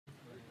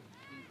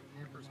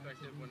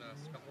perspective when a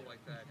scuffle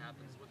like that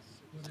happens?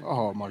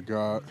 Oh my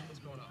God. What's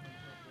going on?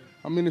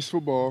 I mean, it's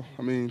football.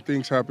 I mean,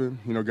 things happen.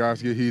 You know,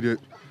 guys get heated.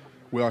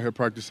 We out here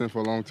practicing for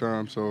a long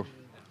time, so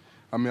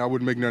I mean, I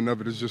wouldn't make nothing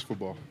of it. It's just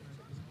football.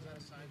 Is that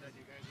a sign that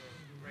you guys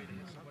are ready to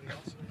hit somebody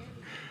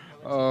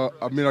else?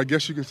 I mean, I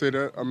guess you can say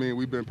that. I mean,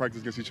 we've been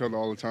practicing against each other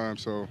all the time,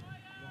 so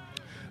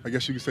I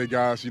guess you can say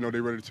guys, you know,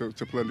 they're ready to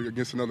play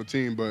against another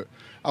team. But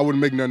I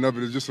wouldn't make nothing of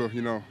it. It's just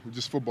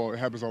just football. It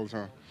happens all the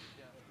time.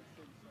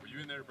 Were you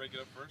in there to break it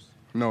up first?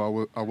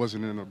 No, I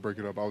wasn't in to break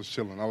it up. I was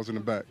chilling. I was in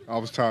the back. I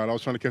was tired. I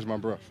was trying to catch my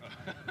breath,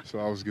 so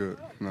I was good.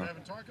 No.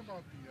 Evan, talk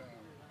about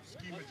the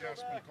scheme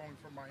adjustment going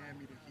from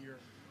Miami to here.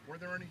 Were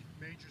there any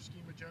major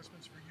scheme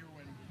adjustments for you?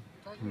 And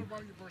talk a bit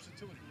about your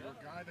versatility. You're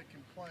a guy that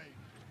can play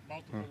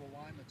multiple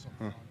alignments up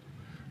front.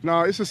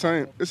 No, it's the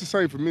same. It's the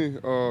same for me.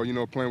 You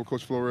know, playing with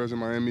Coach Flores in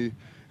Miami,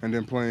 and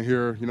then playing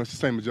here. You know, it's the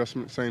same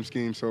adjustment, same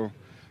scheme. So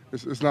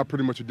it's not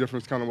pretty much a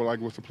difference. Kind of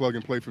like what's a plug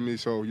and play for me.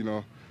 So you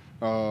know,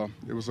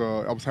 it was.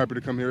 I was happy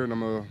to come here, and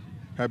I'm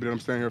happy that I'm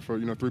staying here for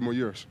 3 more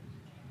years.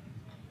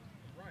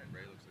 Ryan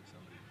Ray looks like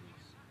somebody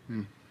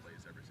who's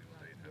plays every single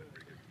day and had a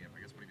pretty good camp.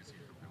 I guess what have you seen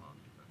from him on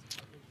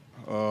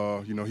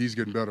defense? You know, he's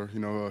getting better. You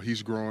know,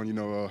 he's growing. You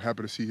know,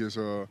 happy to see his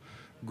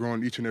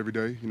growing each and every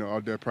day. You know,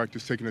 out there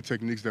practice, taking the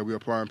techniques that we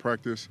apply in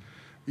practice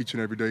each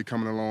and every day,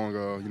 coming along.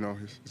 You know,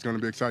 it's going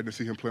to be exciting to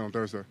see him play on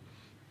Thursday.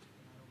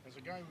 As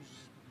a guy who's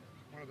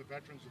one of the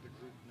veterans of the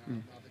group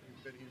now that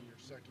you've been here in your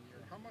second year,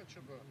 how much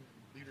of a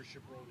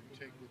leadership role do you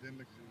take within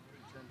the group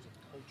in terms of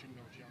coaching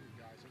those younger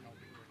guys and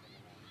helping bring them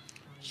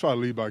along? Just try to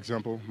lead by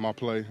example. My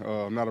play.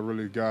 I'm not a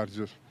really guy to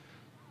just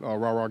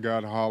rah-rah guy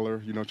to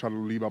holler. You know, try to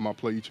lead by my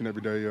play each and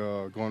every day.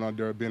 Going out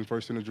there, being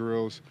first in the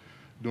drills,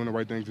 doing the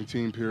right things in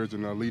team periods,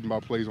 and leading by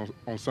plays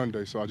on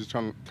Sunday. So I just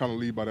trying to kind of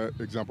lead by that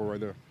example right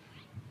there.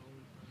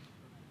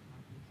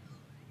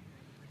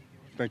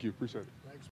 Thank you. Appreciate it.